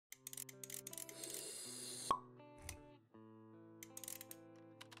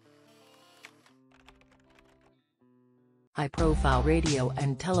High-profile radio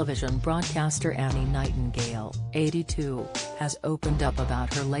and television broadcaster Annie Nightingale, 82, has opened up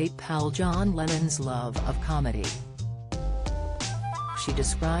about her late pal John Lennon's love of comedy. She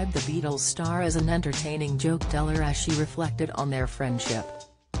described the Beatles star as an entertaining joke teller as she reflected on their friendship.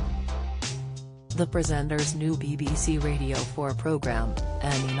 The presenter's new BBC Radio 4 programme,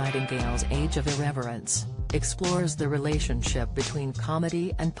 Annie Nightingale's Age of Irreverence, explores the relationship between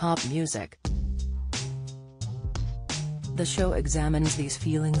comedy and pop music. The show examines these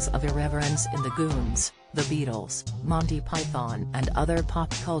feelings of irreverence in the Goons, the Beatles, Monty Python and other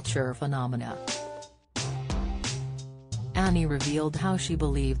pop culture phenomena. Annie revealed how she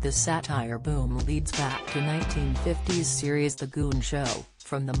believed this satire boom leads back to 1950s series The Goon Show,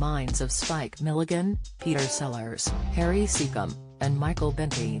 from the minds of Spike Milligan, Peter Sellers, Harry Seacombe, and Michael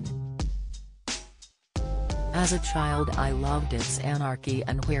Bentine. As a child I loved its anarchy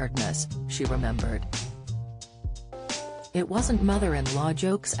and weirdness, she remembered. It wasn't mother-in-law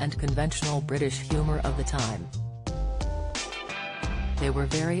jokes and conventional British humour of the time. They were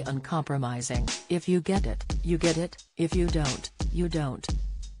very uncompromising. If you get it, you get it, if you don't, you don't.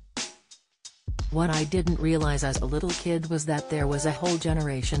 What I didn't realize as a little kid was that there was a whole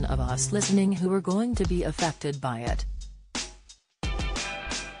generation of us listening who were going to be affected by it.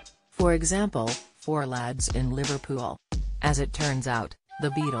 For example, 4 lads in Liverpool. As it turns out, the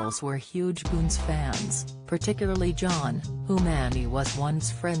Beatles were huge Goons fans, particularly John, whom Annie was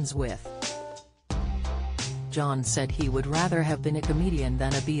once friends with. John said he would rather have been a comedian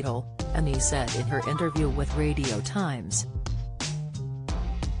than a Beatle, Annie said in her interview with Radio Times.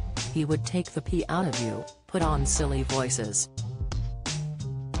 He would take the pee out of you, put on silly voices.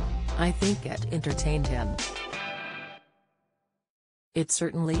 I think it entertained him. It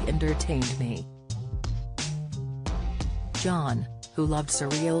certainly entertained me. John, who loved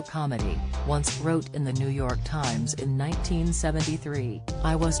surreal comedy, once wrote in the New York Times in 1973,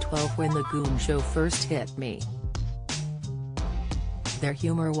 "I was 12 when the Goon Show first hit me. Their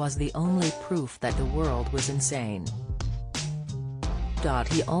humor was the only proof that the world was insane."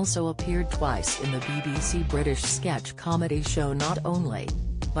 He also appeared twice in the BBC British sketch comedy show Not Only,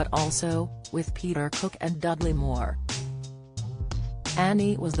 but also, with Peter Cook and Dudley Moore.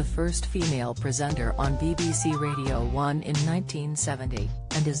 Annie was the first female presenter on BBC Radio 1 in 1970,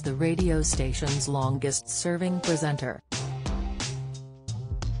 and is the radio station's longest-serving presenter.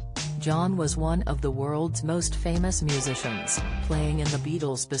 John was one of the world's most famous musicians, playing in the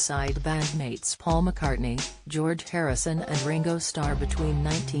Beatles beside bandmates Paul McCartney, George Harrison and Ringo Starr between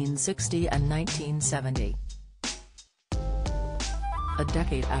 1960 and 1970. A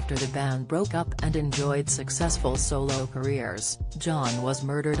decade after the band broke up and enjoyed successful solo careers, John was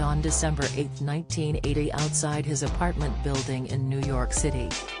murdered on December 8, 1980 outside his apartment building in New York City.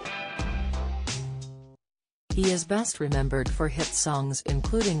 He is best remembered for hit songs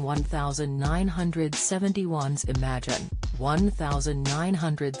including 1971's Imagine,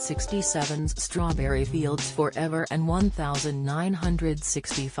 1967's Strawberry Fields Forever and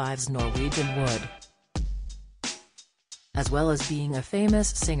 1965's Norwegian Wood. As well as being a famous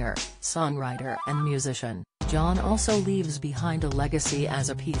singer, songwriter and musician, John also leaves behind a legacy as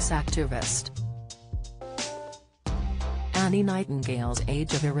a peace activist. Annie Nightingale's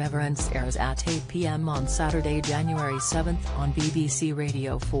Age of Irreverence airs at 8 p.m. on Saturday, January 7 on BBC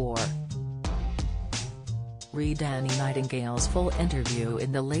Radio 4. Read Annie Nightingale's full interview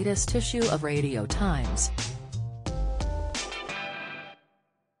in the latest issue of Radio Times.